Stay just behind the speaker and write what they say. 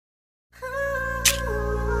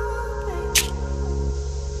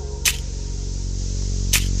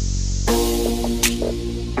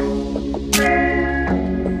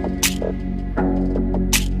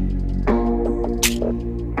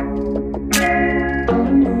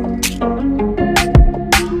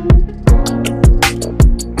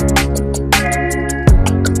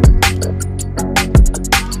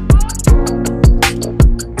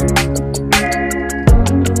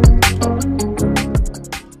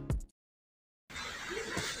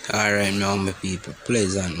Alright now my people,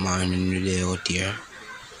 pleasant morning day out here.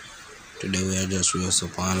 Today we are just roast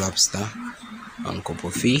up on lobster and cup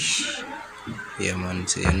of fish. Yeah man,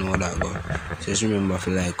 so you know that go. Just remember to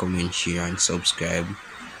like, comment, share and subscribe.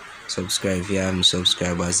 Subscribe if you haven't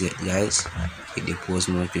subscribed as yet guys. Hit the post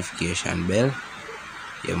notification bell.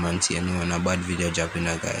 Yeah man, so you know when a bad video dropping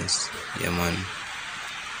guys. Yeah man.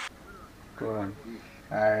 Go on.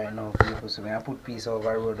 Alright now people, so when I put piece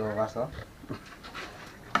over road over so.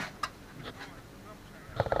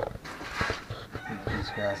 This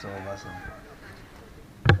grass over so.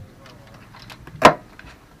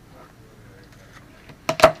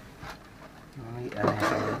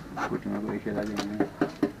 Put him away here again.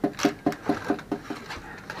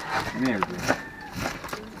 Milk.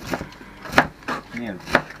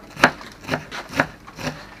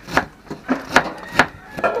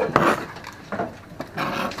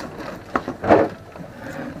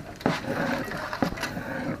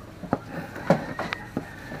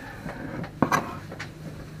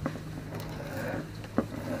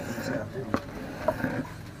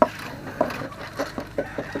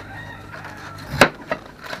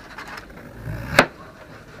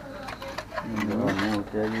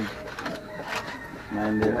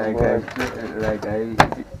 And like I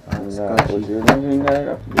scotch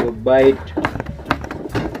you bite.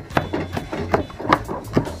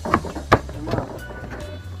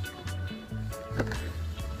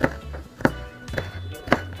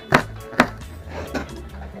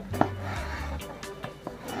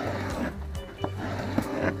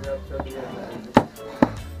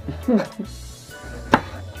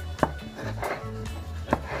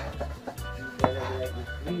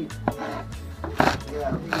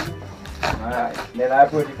 Alright, then I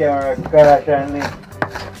put the camera crash on me.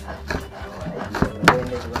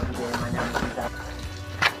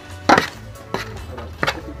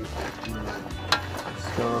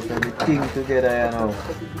 So everything together, you know.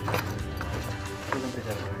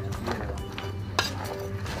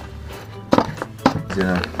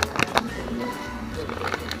 Yeah.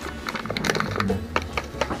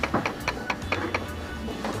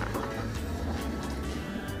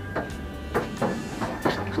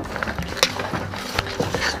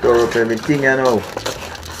 Store up everything, you know.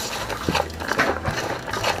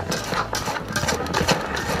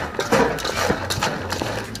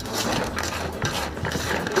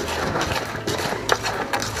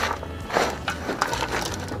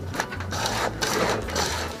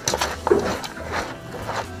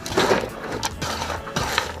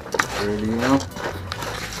 Ready, you know?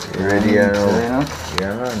 Ready, you know?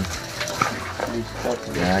 Yeah, man.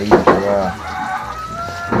 Yeah, you are.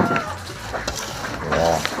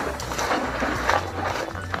 Yeah.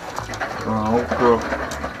 Oh, bro.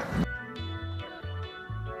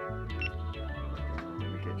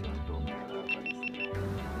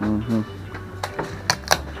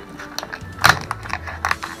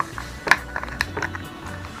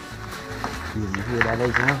 You hear that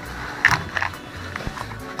like now?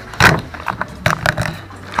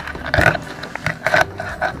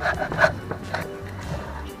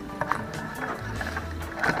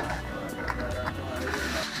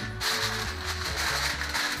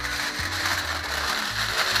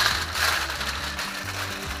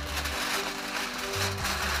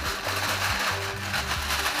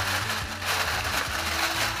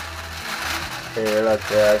 Hey, look,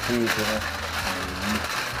 see, you know.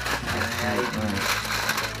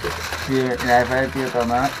 Yeah, never paper,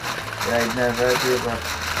 man. Right, never paper.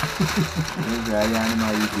 This guy,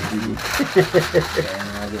 animal, you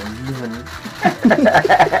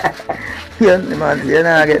can man, you're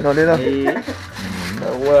not getting no dinner.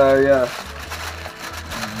 Well, yeah.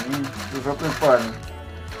 It's up in fun.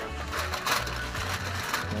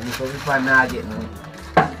 It's going to be fun now getting no.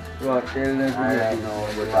 Well, tell them to get it. No,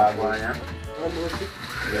 but I go on, yeah?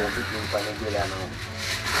 Yeah, put me in fun again now.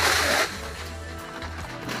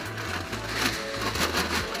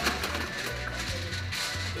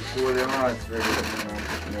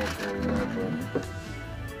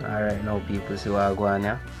 Alright now people, see what I go on,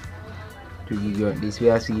 yeah? To give you this way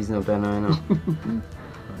a season up and you know.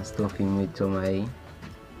 Stuffing with some eye.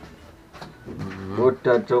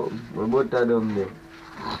 Butter down there.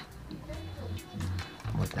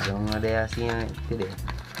 Butter down there, I see it today.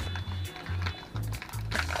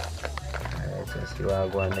 Alright, so see what I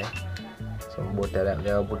go on there. Some butter that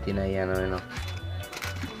they are putting in here now, you know.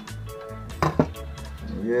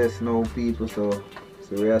 Yes, now people, so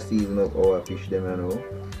we are seasoning up our fish them, you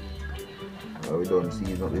know. We don't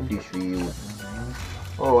season up the fish we use.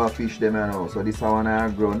 Our fish them, you know. So this is one I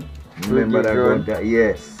grown. Remember that grown?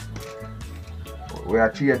 Yes. We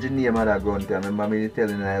are changing the name of that ground. Remember me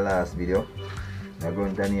telling in the last video? The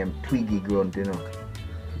grunt name Twiggy Grunt, you know.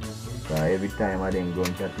 So every time I then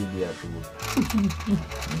grunt a Twiggy at two.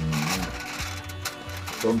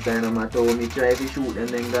 Sometimes no matter how me try to shoot them,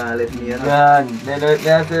 then God let me, you know. Yeah, they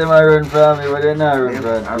say they run from me, but they not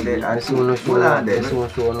run from me. I soon no show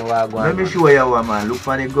no wagwan. Let me show you one, man. Look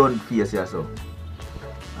for the gun face here, so.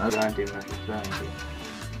 That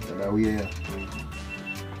way, yeah.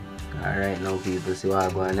 Alright now people, see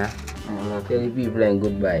wagwan now. Tell the people and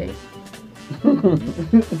goodbye. To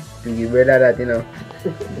give brother that, you know.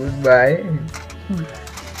 Goodbye.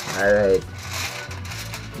 Alright.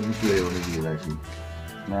 Let me show you what it is, Lashy.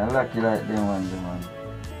 Man, lucky like them ones, man.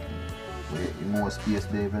 The more space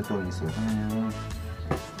there if you turn it so.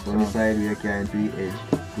 So the side where you carry to the edge,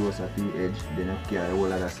 closer to the edge, then you carry the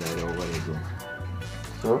whole other side over there.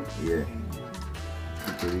 So? Yeah.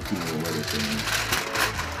 Put everything over there.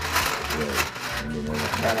 Right. And then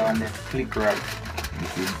That one there, click right.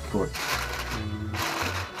 this is cut.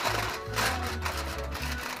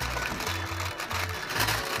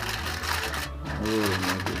 Oh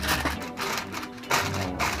my goodness.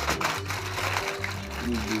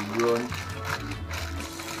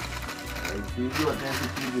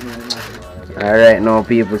 Alright now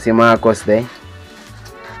people, see Markus there.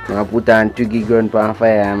 I'm gonna put on Twiggy Grunt on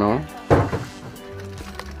fire now.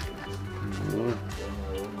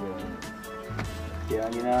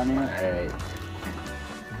 Alright.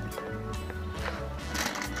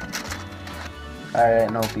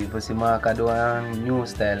 Alright now people, see Markus do a new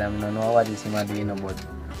style. I don't know what this is doing about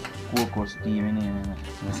Cocoa steam in here.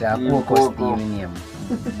 I say a cocoa steam in him.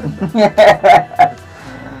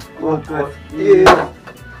 Cocoa steam.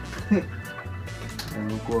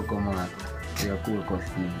 Cocoa mark. Your cocoa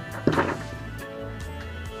steam.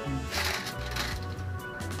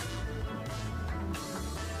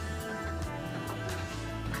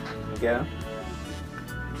 Yeah.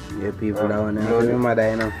 Yeah people, that one I remember that,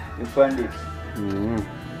 you know. You found it?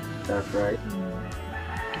 That's right.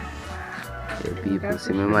 Yeah people,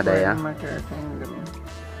 see my mother, yeah.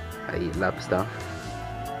 I eat lobster.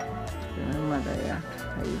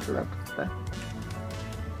 I eat lobster.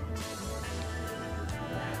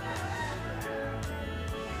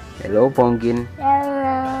 Hello pumpkin.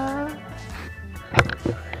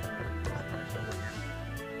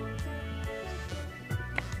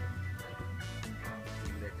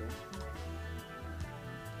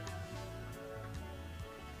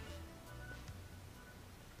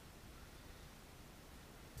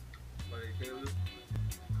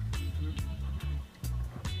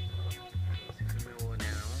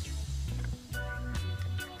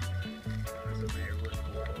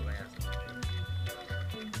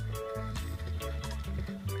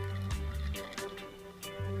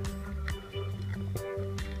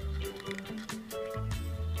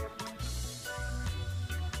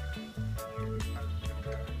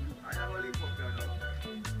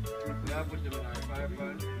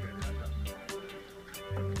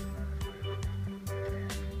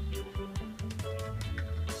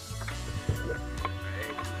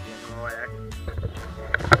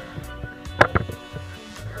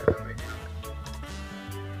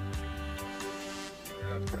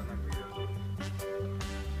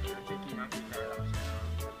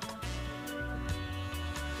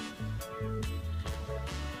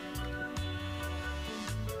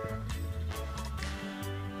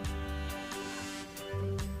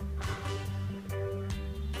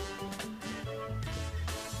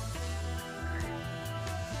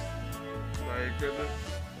 Hello.